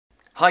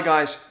Hi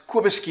guys,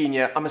 Kobus Kühn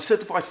here. I'm a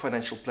certified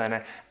financial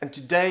planner, and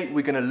today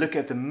we're going to look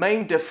at the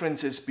main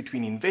differences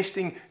between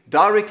investing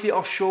directly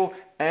offshore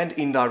and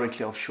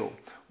indirectly offshore.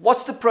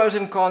 What's the pros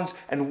and cons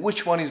and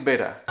which one is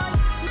better?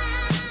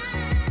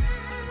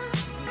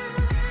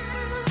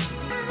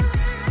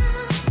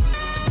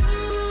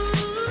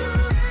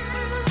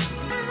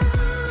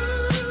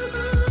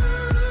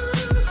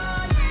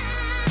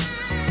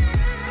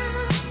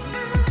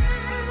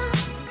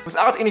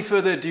 Without any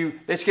further ado,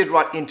 let's get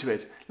right into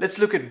it. Let's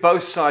look at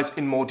both sides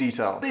in more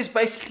detail. There's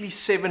basically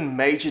 7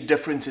 major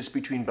differences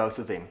between both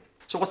of them.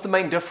 So what's the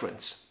main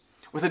difference?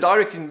 With a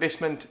direct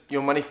investment,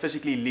 your money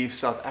physically leaves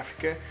South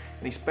Africa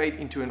and is paid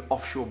into an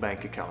offshore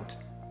bank account.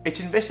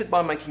 It's invested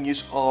by making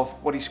use of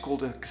what is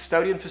called a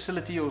custodian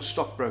facility or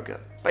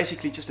stockbroker.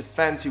 Basically just a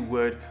fancy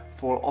word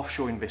for an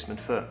offshore investment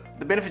firm.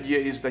 The benefit here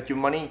is that your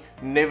money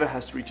never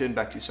has to return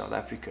back to South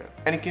Africa,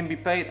 and it can be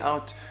paid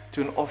out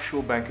to an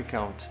offshore bank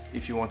account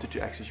if you wanted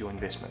to access your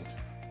investment.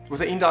 With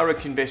an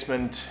indirect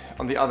investment,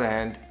 on the other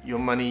hand, your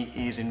money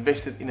is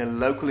invested in a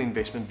local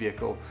investment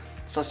vehicle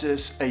such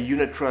as a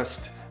unit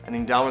trust, an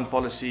endowment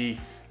policy,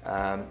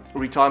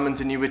 retirement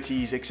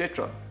annuities,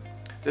 etc.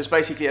 This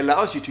basically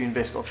allows you to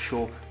invest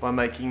offshore by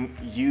making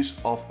use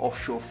of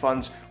offshore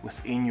funds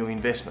within your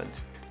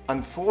investment.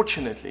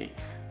 Unfortunately,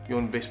 your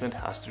investment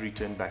has to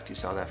return back to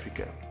South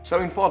Africa. So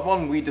in part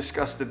 1 we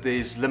discussed that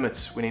there's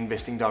limits when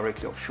investing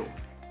directly offshore.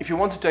 If you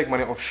want to take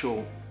money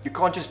offshore, you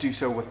can't just do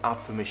so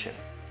without permission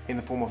in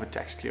the form of a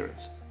tax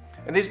clearance.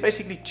 And there's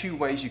basically 2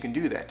 ways you can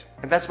do that,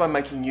 and that's by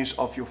making use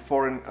of your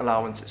foreign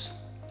allowances.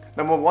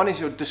 Number 1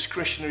 is your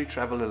discretionary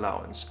travel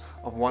allowance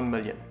of 1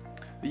 million.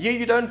 Here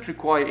you don't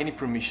require any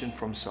permission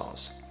from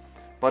SARS,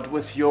 but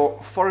with your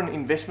foreign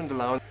investment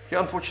allowance, you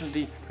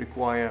unfortunately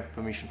require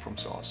permission from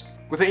SARS.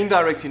 With an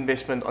indirect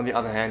investment, on the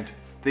other hand,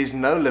 there's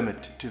no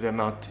limit to the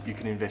amount you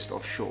can invest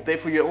offshore.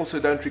 Therefore, you also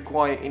don't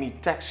require any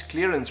tax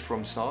clearance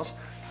from SARS,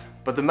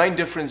 but the main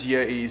difference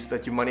here is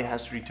that your money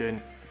has to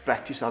return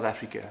back to South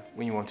Africa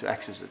when you want to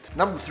access it.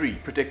 Number 3,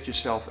 protect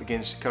yourself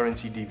against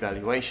currency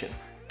devaluation.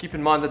 Keep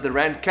in mind that the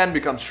rand can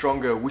become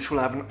stronger, which will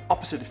have an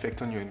opposite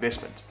effect on your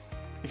investment.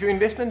 If your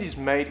investment is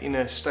made in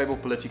a stable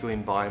political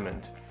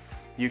environment,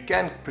 you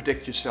can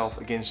protect yourself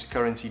against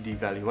currency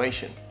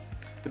devaluation.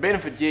 The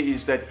benefit here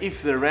is that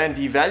if the rand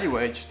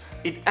devaluates,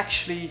 it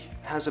actually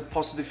has a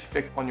positive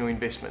effect on your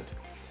investment.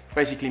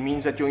 Basically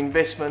means that your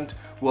investment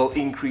will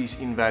increase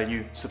in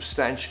value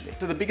substantially.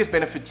 So the biggest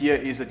benefit here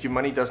is that your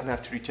money doesn't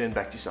have to return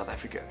back to South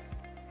Africa.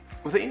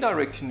 With an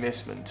indirect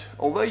investment,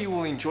 although you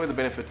will enjoy the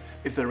benefit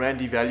if the rand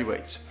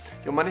devaluates,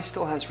 your money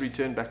still has to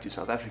return back to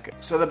South Africa.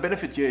 So the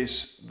benefit here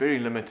is very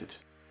limited.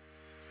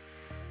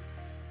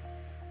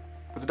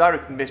 With a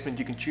direct investment,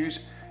 you can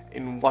choose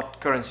in what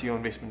currency your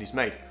investment is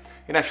made.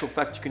 In actual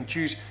fact, you can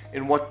choose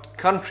in what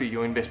country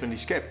your investment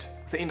is kept.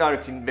 With the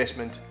indirect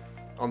investment,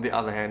 on the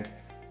other hand,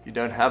 you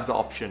don't have the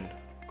option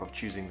of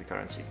choosing the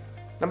currency.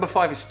 Number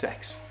 5 is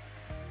tax.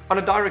 On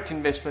a direct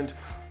investment,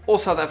 all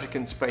South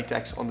Africans pay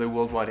tax on their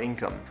worldwide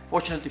income.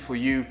 Fortunately for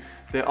you,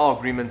 there are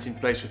agreements in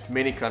place with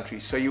many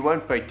countries, so you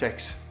won't pay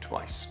tax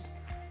twice.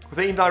 With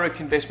the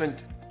indirect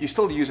investment, you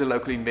still use a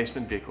local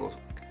investment vehicle.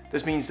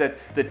 This means that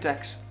the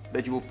tax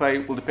that you will pay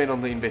will depend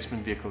on the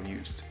investment vehicle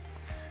used.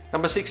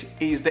 Number 6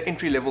 is the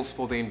entry levels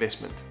for the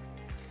investment.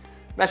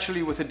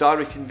 Naturally, with a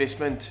direct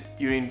investment,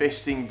 you're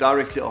investing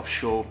directly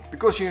offshore.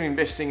 Because you're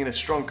investing in a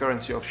strong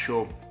currency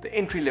offshore, the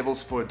entry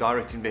levels for a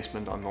direct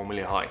investment are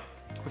normally high.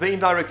 With an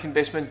indirect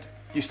investment,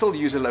 you still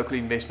use a local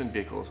investment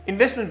vehicle.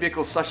 Investment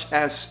vehicles such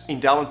as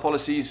endowment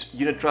policies,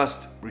 unit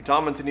trust,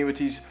 retirement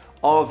annuities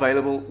are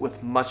available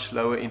with much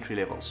lower entry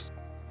levels.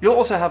 You'll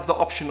also have the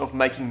option of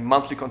making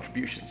monthly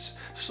contributions,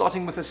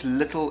 starting with as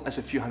little as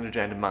a few hundred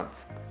rand a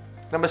month.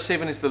 Number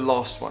 7 is the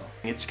last one.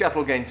 It's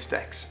capital gains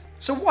tax.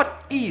 So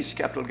what is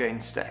capital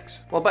gains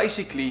tax? Well,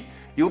 basically,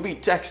 you'll be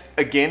taxed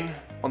again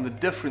on the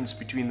difference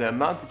between the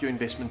amount that your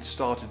investment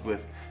started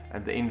with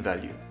and the end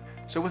value.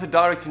 So with a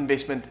direct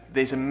investment,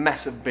 there's a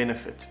massive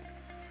benefit.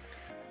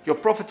 Your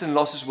profits and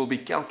losses will be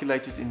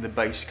calculated in the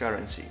base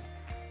currency.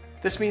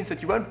 This means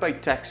that you won't pay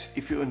tax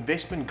if your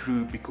investment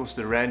grew because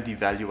the rand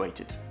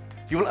devaluated.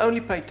 You will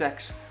only pay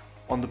tax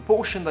on the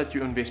portion that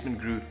your investment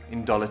grew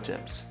in dollar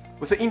terms.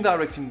 With an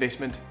indirect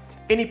investment,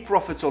 any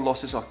profits or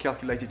losses are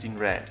calculated in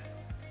rand.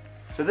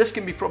 So this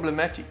can be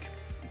problematic.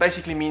 It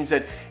basically means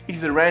that if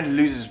the rand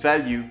loses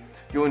value,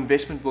 your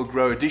investment will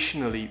grow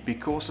additionally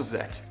because of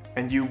that,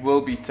 and you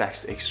will be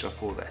taxed extra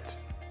for that.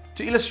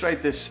 To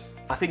illustrate this,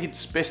 I think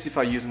it's best if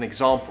I use an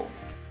example.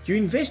 You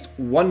invest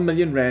 1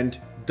 million rand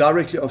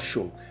directly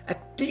offshore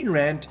at 10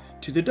 rand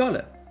to the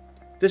dollar.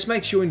 This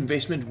makes your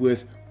investment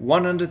worth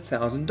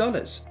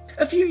 $100,000.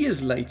 A few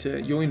years later,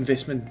 your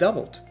investment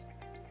doubled.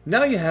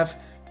 Now you have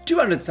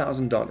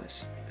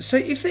 $200,000. So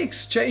if the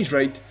exchange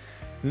rate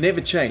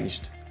never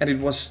changed and it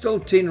was still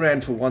 10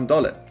 rand for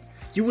 $1,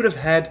 you would have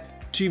had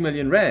 2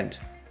 million rand.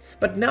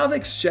 But now the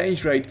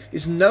exchange rate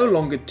is no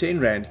longer 10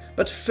 rand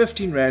but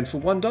 15 rand for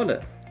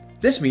 $1.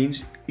 This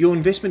means your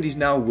investment is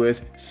now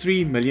worth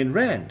 3 million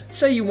rand.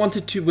 Say you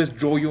wanted to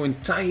withdraw your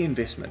entire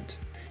investment.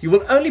 You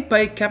will only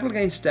pay capital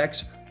gains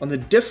tax on the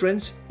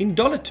difference in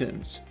dollar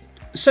terms.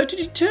 So to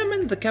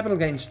determine the capital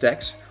gains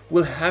tax,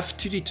 we'll have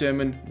to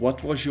determine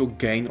what was your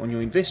gain on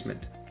your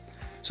investment.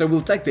 So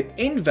we'll take the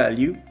end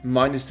value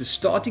minus the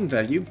starting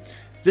value.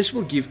 This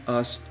will give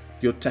us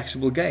your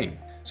taxable gain.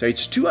 So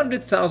it's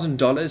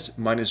 $200,000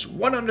 minus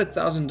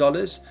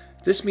 $100,000.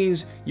 This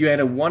means you had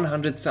a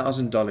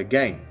 $100,000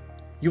 gain.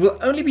 You will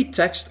only be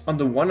taxed on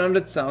the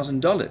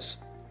 $100,000.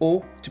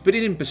 Or, to put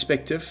it in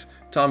perspective,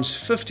 times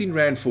 15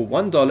 Rand for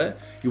 $1,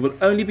 you will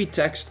only be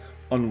taxed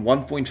on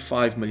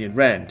 1.5 million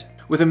Rand.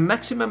 With a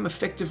maximum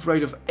effective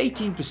rate of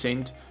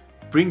 18%,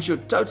 brings your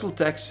total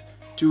tax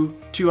to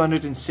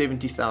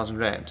 270,000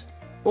 Rand.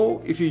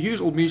 Or if you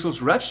use Old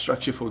Mutual's wrap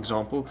structure, for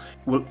example,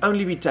 will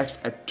only be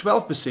taxed at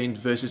 12%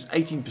 versus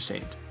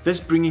 18%. This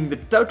bringing the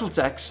total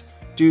tax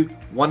to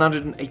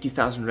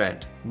 180,000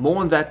 Rand. More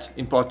on that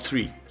in part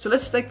 3. So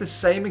let's take the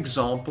same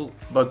example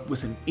but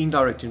with an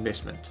indirect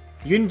investment.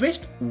 You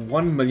invest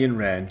 1 million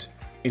Rand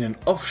in an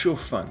offshore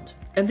fund,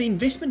 and the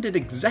investment did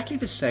exactly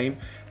the same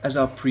as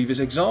our previous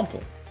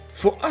example.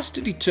 For us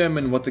to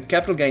determine what the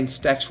capital gains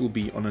tax will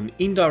be on an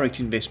indirect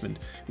investment,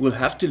 we'll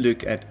have to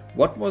look at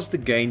what was the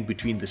gain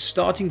between the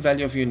starting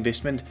value of your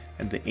investment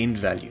and the end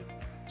value.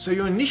 So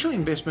your initial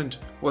investment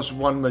was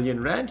 1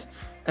 million Rand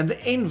and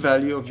the end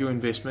value of your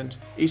investment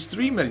is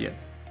 3 million.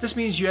 This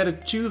means you had a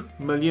 2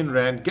 million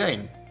Rand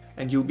gain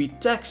and you'll be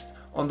taxed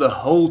on the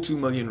whole 2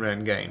 million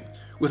Rand gain.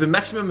 With a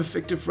maximum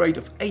effective rate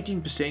of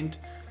 18%,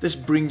 this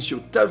brings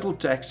your total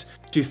tax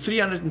to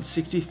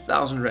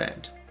 360,000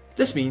 Rand.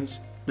 This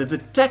means that the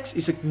tax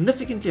is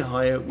significantly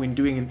higher when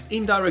doing an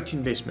indirect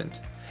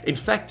investment. In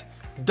fact,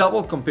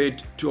 double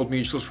compared to Old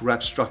Mutual's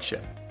wrap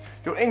structure.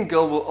 Your end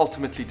goal will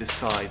ultimately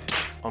decide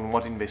on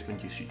what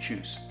investment you should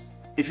choose.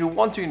 If you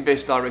want to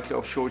invest directly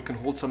offshore, it can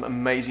hold some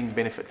amazing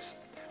benefits,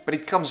 but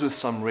it comes with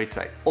some red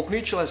tape. Old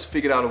Mutual has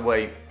figured out a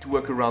way to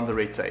work around the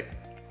red tape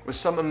with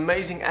some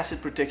amazing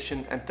asset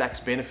protection and tax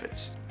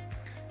benefits.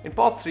 In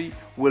part 3,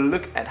 we'll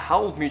look at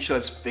how Old Mutual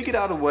has figured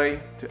out a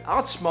way to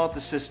outsmart the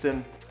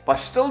system by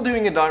still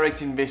doing a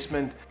direct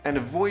investment and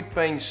avoid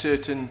paying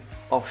certain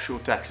offshore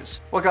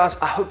taxes. Well guys,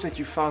 I hope that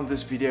you found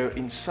this video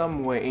in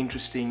some way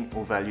interesting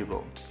or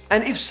valuable.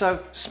 And if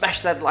so,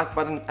 smash that like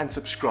button and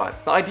subscribe.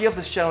 The idea of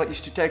this channel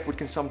is to take what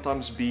can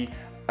sometimes be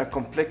a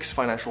complex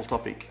financial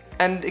topic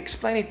and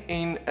explain it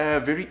in a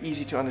very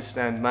easy to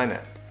understand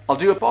manner. I'll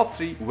do a part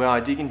 3 where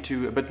I dig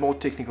into a bit more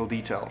technical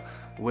detail,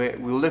 where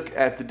we'll look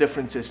at the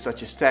differences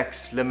such as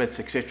tax, limits,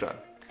 etc.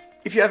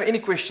 If you have any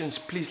questions,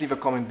 please leave a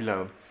comment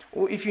below.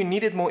 Or if you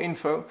needed more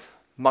info,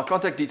 my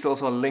contact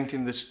details are linked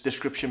in the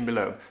description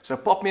below. So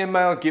pop me a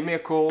mail, give me a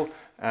call,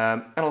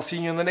 and I'll see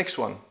you in the next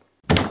one.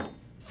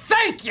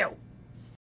 Thank you!